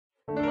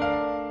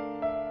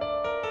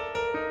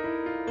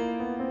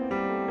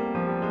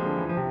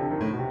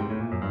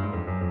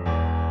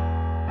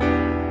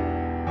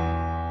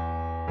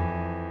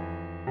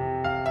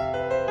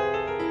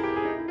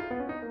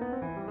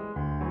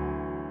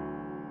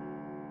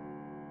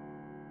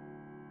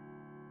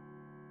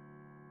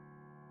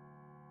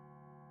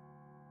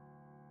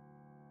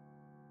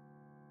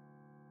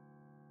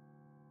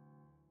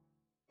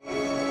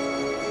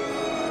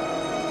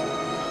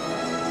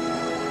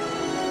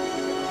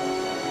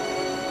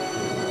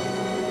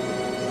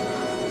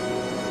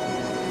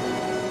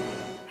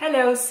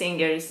Hello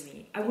singers!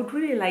 I would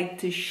really like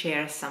to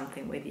share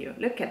something with you.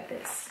 Look at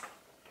this.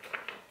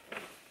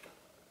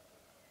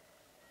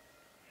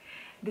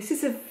 This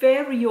is a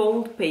very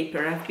old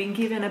paper I've been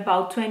given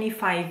about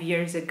 25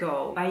 years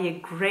ago by a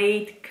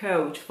great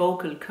coach,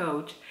 vocal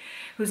coach,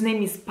 whose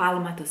name is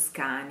Palma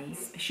Toscani.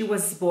 She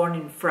was born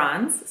in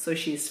France, so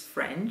she's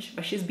French,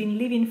 but she's been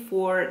living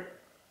for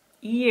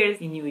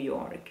years in New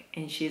York,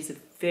 and she's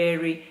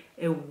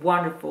a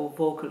wonderful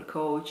vocal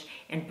coach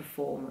and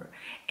performer.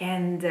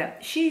 And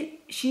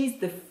she's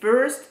the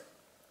first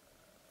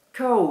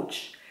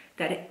coach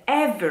that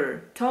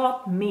ever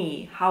taught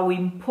me how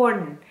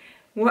important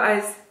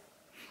was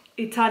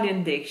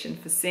Italian diction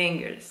for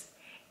singers,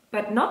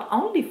 but not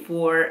only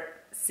for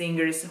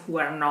singers who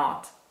are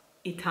not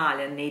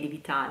Italian, native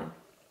Italian,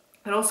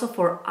 but also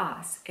for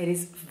us. It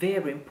is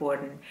very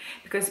important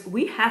because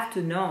we have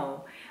to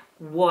know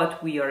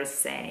what we are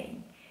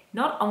saying,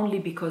 not only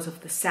because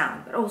of the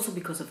sound, but also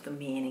because of the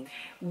meaning.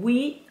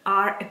 We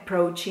are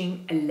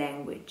approaching a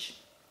language.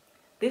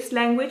 This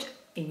language,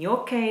 in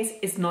your case,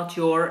 is not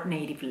your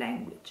native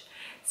language.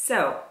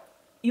 So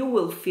you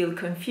will feel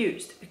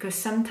confused because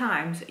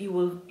sometimes you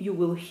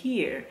will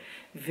hear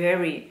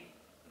very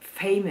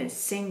famous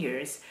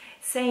singers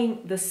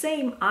saying the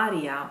same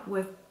aria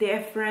with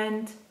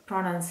different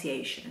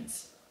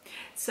pronunciations.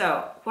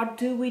 So what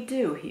do we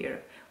do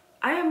here?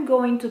 I am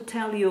going to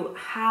tell you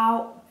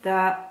how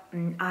the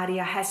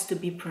aria has to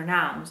be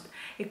pronounced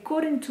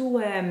according to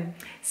a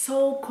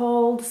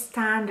so-called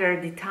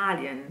standard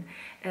Italian.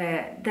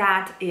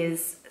 That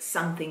is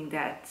something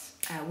that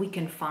we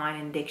can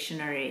find in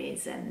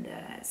dictionaries, and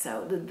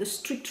so the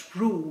strict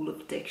rule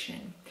of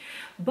diction.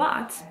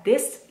 But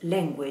this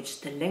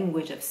language, the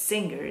language of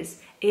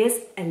singers,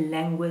 is a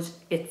language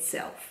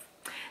itself.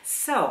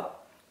 So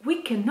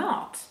we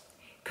cannot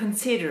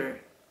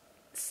consider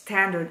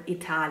standard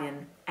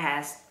Italian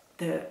as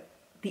the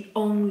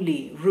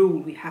only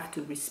rule we have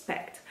to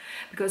respect,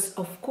 because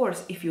of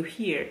course if you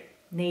hear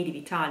native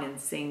Italian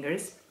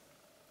singers,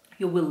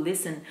 you will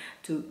listen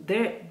to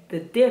the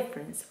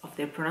difference of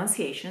their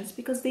pronunciations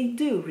because they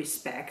do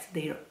respect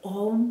their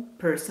own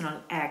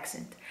personal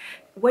accent.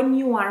 When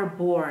you are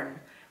born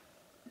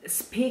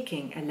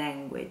speaking a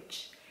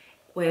language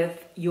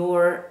with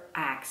your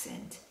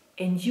accent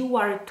and you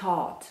are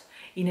taught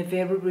in a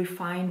very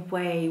refined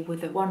way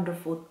with a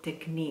wonderful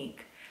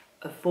technique,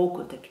 a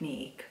vocal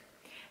technique,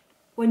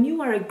 when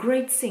you are a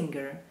great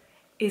singer,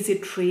 is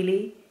it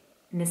really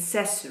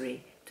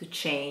necessary to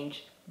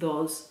change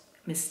those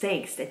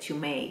mistakes that you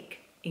make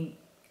in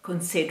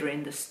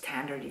considering the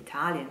standard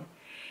Italian?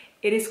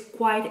 It is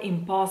quite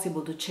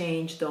impossible to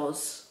change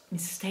those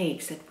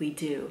mistakes that we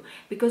do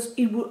because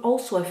it would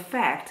also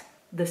affect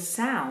the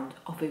sound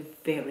of a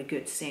very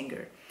good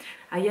singer.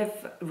 I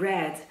have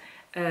read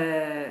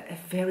a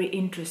very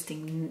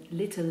interesting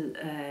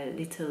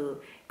little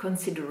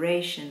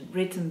consideration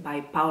written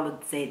by Paolo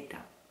Zeta.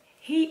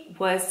 He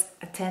was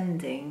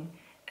attending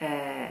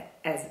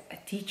as a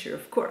teacher,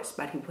 of course,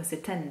 but he was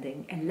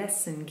attending a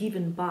lesson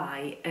given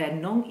by a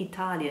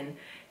non-Italian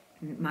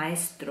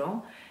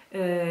maestro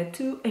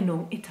to a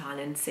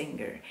non-Italian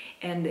singer,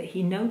 and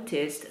he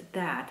noticed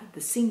that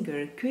the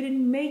singer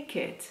couldn't make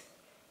it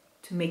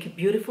to make a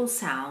beautiful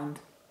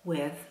sound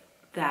with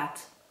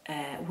that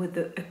with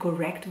a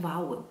correct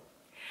vowel.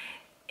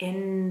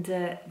 And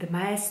the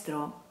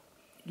maestro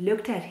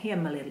looked at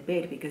him a little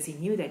bit because he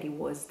knew that he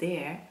was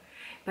there,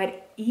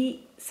 but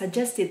he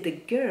suggested the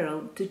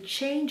girl to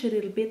change a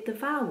little bit the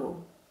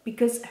vowel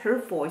because her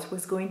voice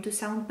was going to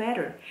sound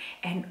better,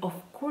 and of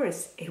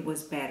course it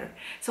was better.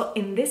 So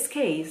in this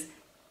case,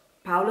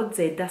 Paolo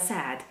Zeta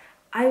said,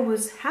 I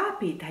was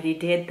happy that he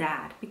did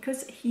that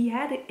because he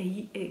had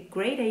a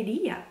great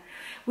idea.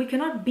 We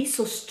cannot be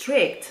so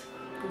strict.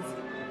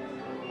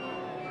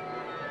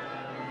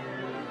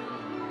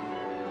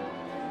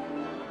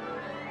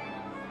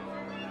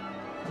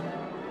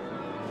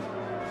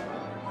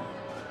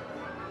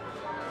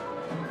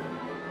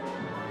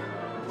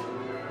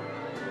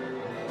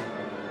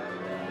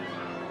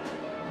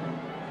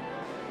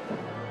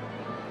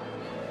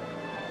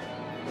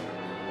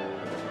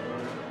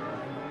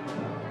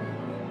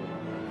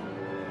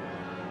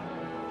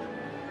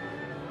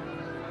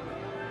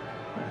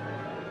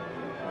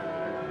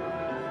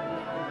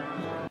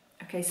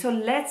 Okay, so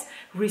let's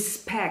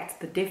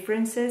respect the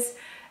differences,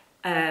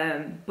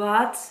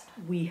 but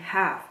we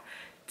have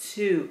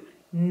to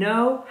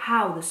know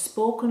how the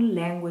spoken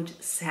language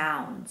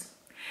sounds.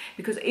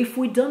 Because if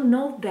we don't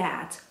know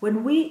that,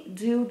 when we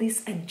do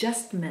this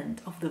adjustment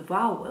of the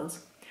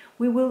vowels,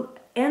 we will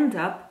end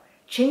up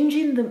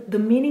changing the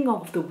meaning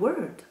of the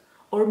word,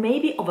 or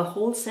maybe of a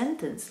whole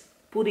sentence.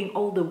 Putting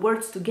all the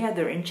words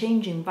together and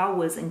changing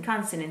vowels and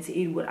consonants,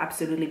 it would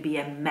absolutely be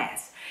a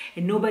mess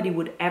and nobody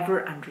would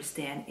ever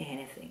understand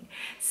anything.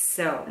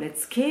 So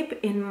let's keep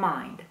in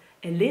mind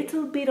a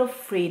little bit of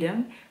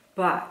freedom,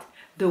 but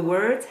the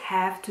words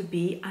have to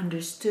be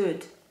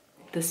understood.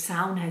 The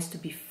sound has to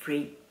be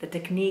free. The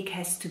technique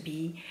has to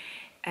be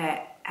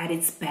at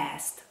its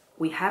best.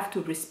 We have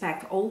to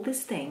respect all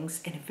these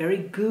things, and a very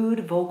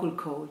good vocal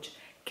coach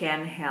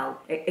can help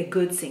a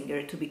good singer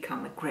to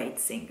become a great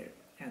singer.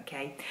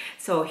 Okay,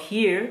 so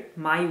here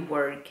my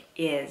work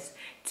is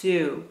to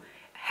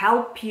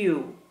help you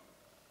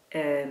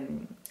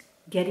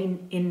getting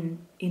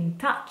in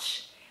touch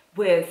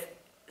with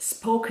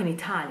spoken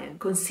Italian,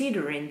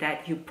 considering that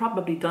you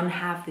probably don't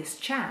have this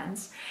chance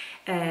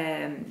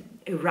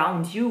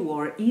around you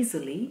or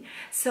easily,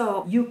 so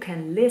you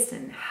can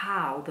listen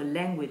how the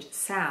language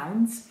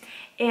sounds,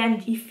 and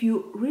if you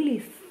really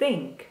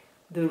think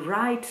the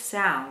right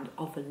sound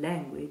of a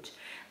language,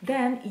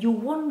 then you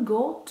won't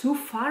go too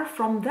far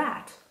from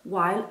that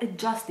while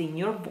adjusting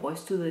your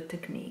voice to the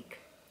technique.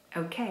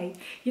 Okay,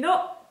 you know,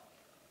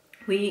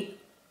 we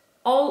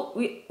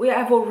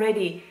have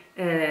already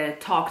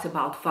talked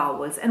about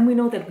vowels, and we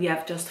know that we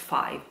have just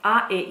 5: a,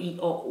 e,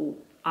 I, o, u,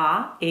 a,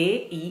 e,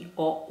 I,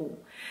 o, u.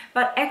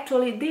 But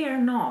actually they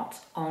are not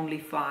only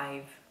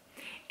 5,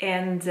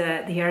 and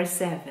they are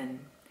 7.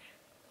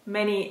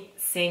 Many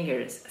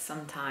singers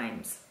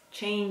sometimes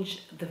change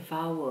the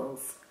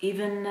vowels,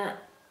 even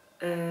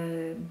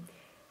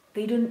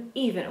they don't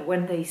even,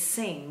 when they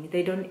sing,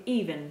 they don't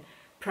even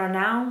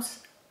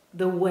pronounce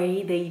the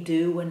way they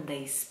do when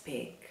they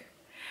speak,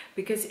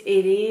 because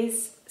it is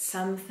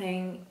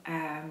something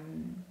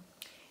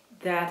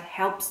that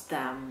helps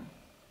them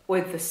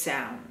with the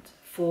sound,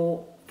 for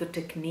the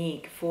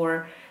technique,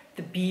 for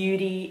the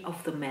beauty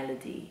of the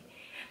melody.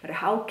 But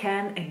how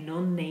can a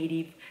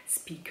non-native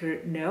speaker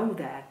know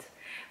that?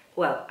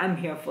 Well, I'm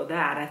here for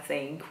that, I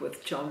think,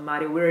 with John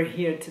Mario. We're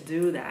here to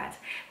do that.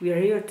 We are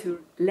here to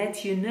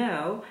let you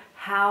know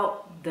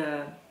how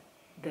the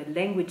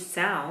language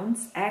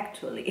sounds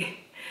actually.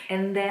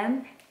 And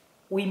then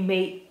we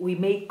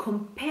make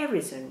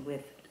comparison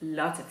with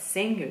lots of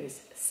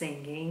singers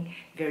singing,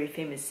 very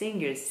famous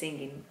singers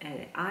singing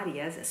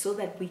arias, so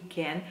that we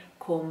can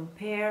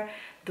compare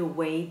the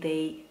way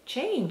they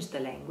change the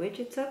language.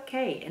 It's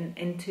okay,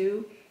 and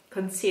to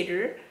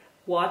consider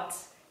what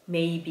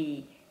may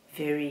be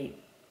very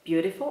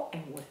beautiful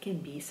and what can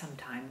be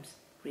sometimes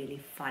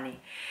really funny.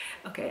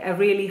 Okay, I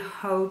really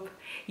hope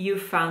you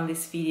found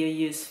this video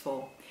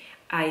useful.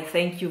 I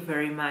thank you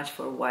very much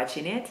for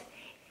watching it.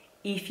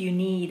 If you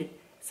need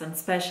some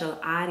special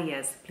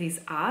arias, please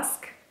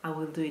ask. I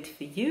will do it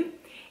for you.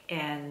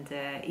 And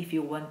if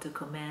you want to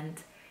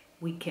comment,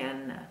 we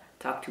can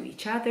talk to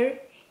each other.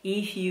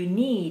 If you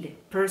need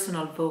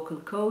personal vocal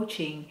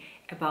coaching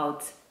about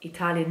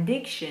Italian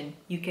diction,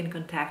 you can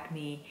contact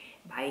me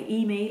by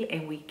email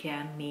and we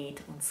can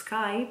meet on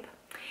Skype.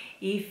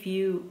 If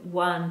you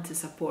want to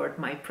support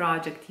my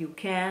project, you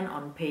can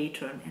on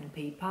Patreon and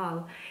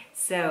PayPal.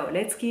 So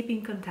let's keep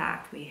in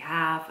contact. We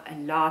have a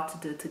lot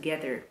to do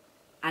together.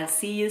 I'll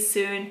see you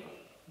soon.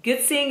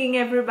 Good singing,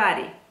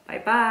 everybody.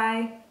 Bye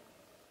bye.